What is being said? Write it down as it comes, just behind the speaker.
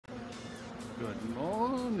Good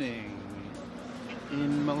morning.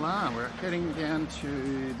 In Milan, we're heading down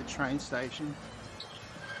to the train station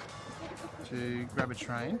to grab a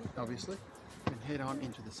train, obviously, and head on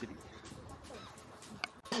into the city.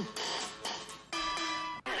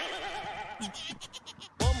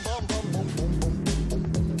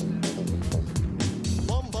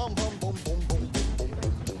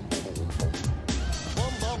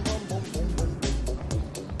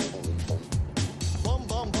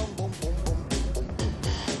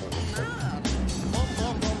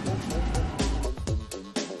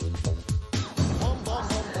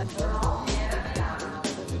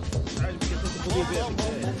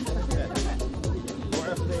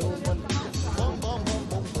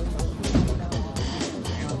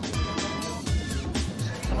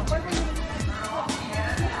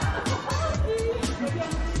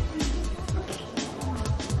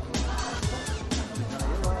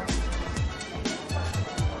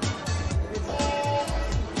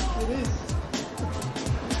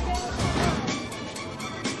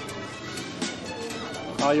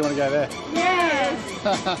 Oh, you want to go there? Yes!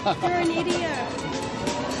 You're an idiot.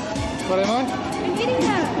 What am I? An idiot!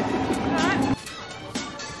 Right?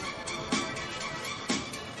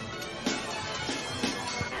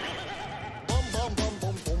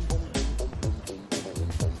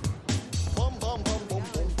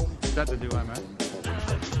 That the duo, mate.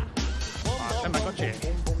 Alright, I got you.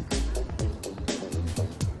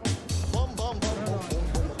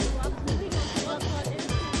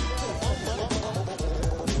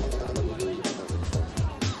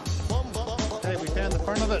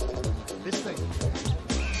 Front of it, this thing.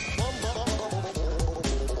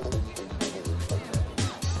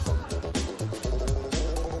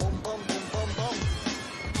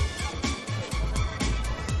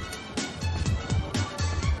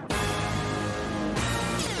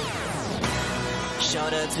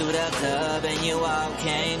 Shoulder to the club and you all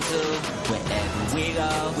came to.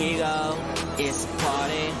 Wherever we go, it's a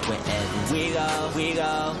party. Wherever we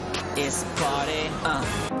go, it's a party.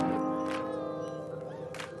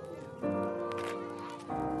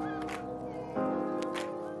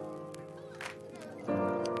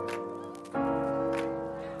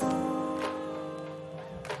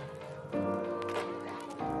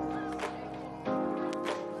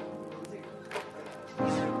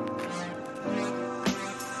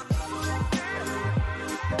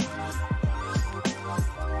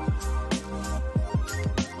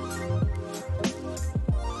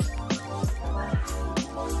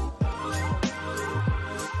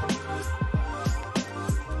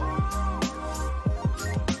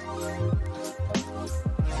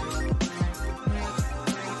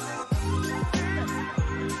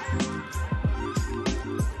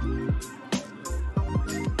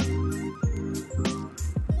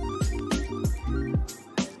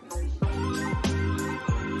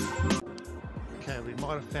 We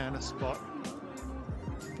might have found a spot.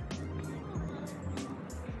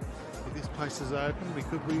 If this place is open, we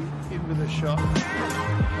could be in with a shot.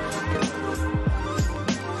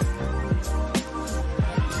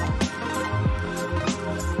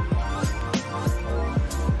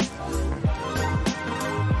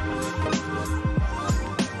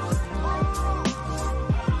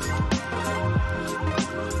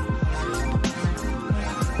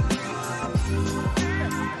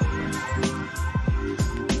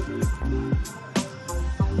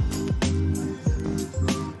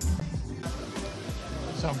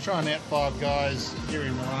 So I'm trying out Five Guys here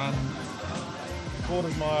in Milan.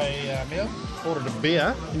 Ordered my meal, ordered a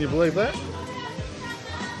beer, can you believe that?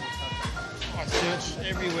 I searched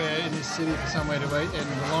everywhere in this city for somewhere to eat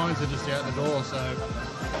and the lines are just out the door, so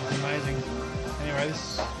it's amazing. Anyway,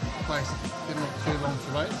 this place didn't look too long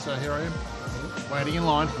to wait, so here I am, waiting in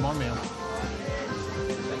line for my meal.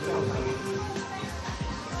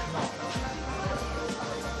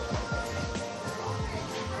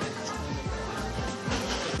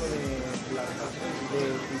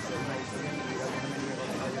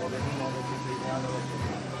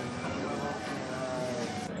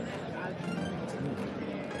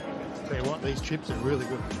 Tell you what, these chips are really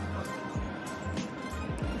good.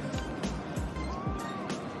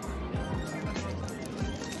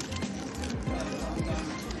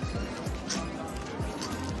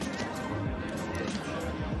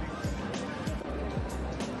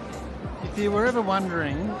 If you were ever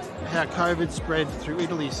wondering how COVID spread through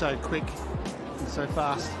Italy so quick and so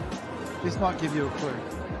fast, this might give you a clue.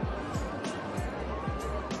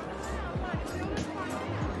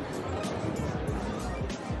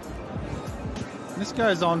 This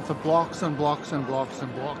goes on for blocks and blocks and blocks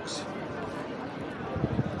and blocks.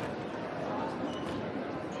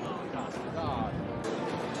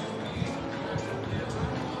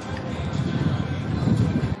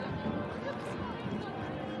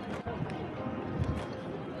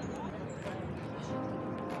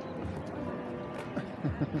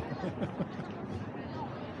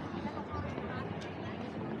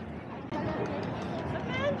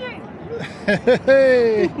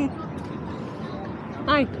 Hey.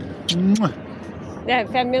 Hi. Mwah. Yeah,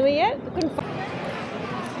 found Millie yet? I couldn't find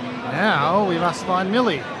Now we must find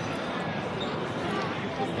Millie.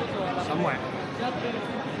 Somewhere.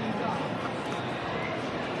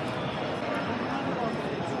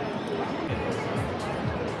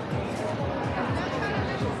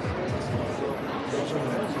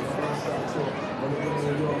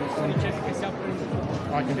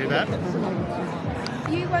 I can do that.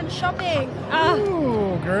 You went shopping.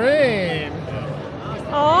 Ooh, green.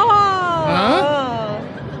 Oh. Huh?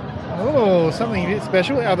 Oh, something a bit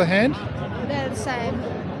special. Other hand. They're the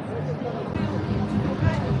same.